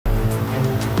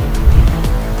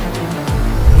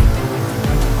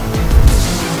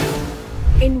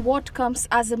In what comes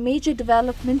as a major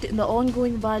development in the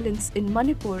ongoing violence in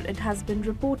Manipur, it has been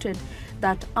reported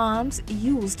that arms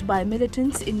used by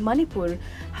militants in Manipur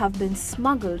have been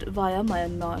smuggled via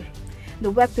Myanmar. The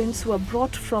weapons were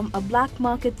brought from a black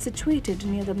market situated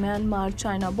near the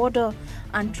Myanmar-China border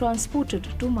and transported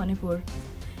to Manipur.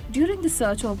 During the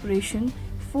search operation,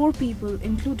 4 people,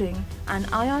 including an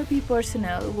IRP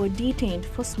personnel, were detained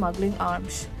for smuggling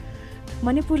arms.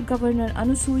 Manipur Governor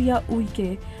Anusuya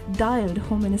Uike dialed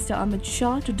Home Minister Amit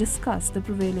Shah to discuss the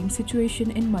prevailing situation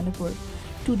in Manipur.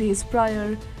 2 days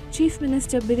prior, Chief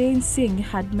Minister Biren Singh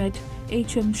had met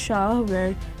H.M. Shah,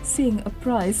 where Singh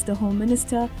apprised the Home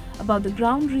Minister about the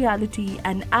ground reality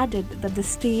and added that the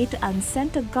state and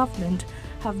centre government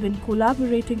have been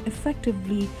collaborating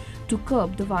effectively to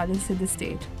curb the violence in the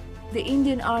state. The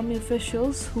Indian Army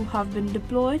officials who have been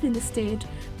deployed in the state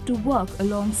to work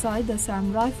alongside the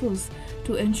Assam Rifles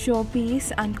to ensure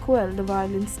peace and quell the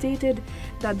violence stated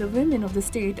that the women of the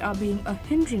state are being a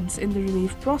hindrance in the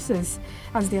relief process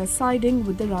as they are siding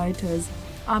with the rioters.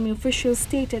 Army officials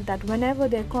stated that whenever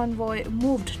their convoy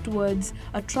moved towards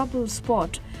a troubled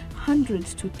spot,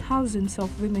 hundreds to thousands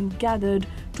of women gathered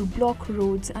to block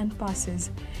roads and passes.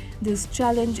 This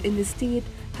challenge in the state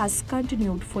has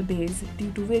continued for days,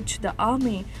 due to which the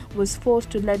army was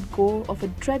forced to let go of a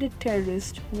dreaded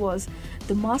terrorist who was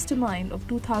the mastermind of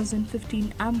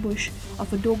 2015 ambush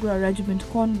of a Dogra regiment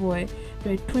convoy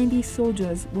where 20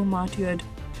 soldiers were martyred.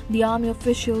 The army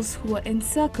officials, who were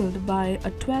encircled by a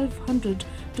 1,200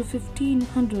 to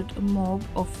 1,500 mob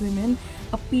of women,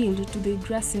 appealed to the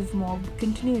aggressive mob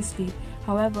continuously.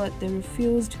 However, they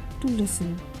refused to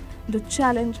listen. The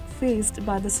challenge faced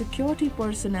by the security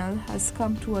personnel has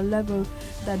come to a level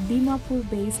that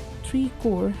Dimapur-based 3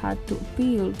 Corps had to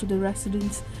appeal to the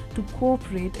residents to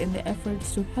cooperate in the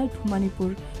efforts to help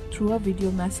Manipur through a video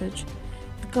message.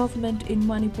 The government in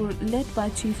Manipur, led by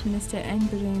Chief Minister N.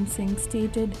 Biren Singh,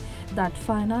 stated that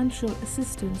financial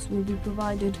assistance will be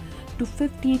provided to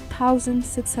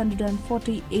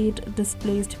 50,648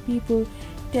 displaced people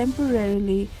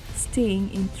temporarily staying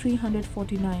in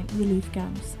 349 relief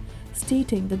camps,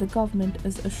 stating that the government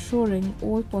is assuring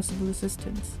all possible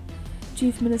assistance.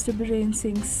 Chief Minister Biren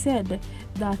Singh said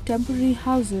that temporary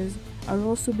houses are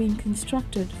also being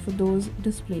constructed for those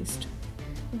displaced.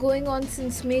 Going on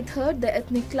since May 3rd, the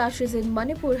ethnic clashes in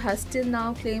Manipur has till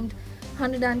now claimed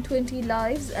 120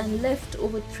 lives and left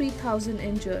over 3,000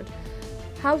 injured.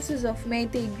 Houses of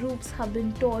Meitei groups have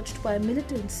been torched by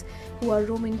militants who are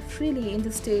roaming freely in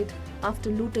the state after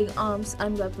looting arms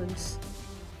and weapons.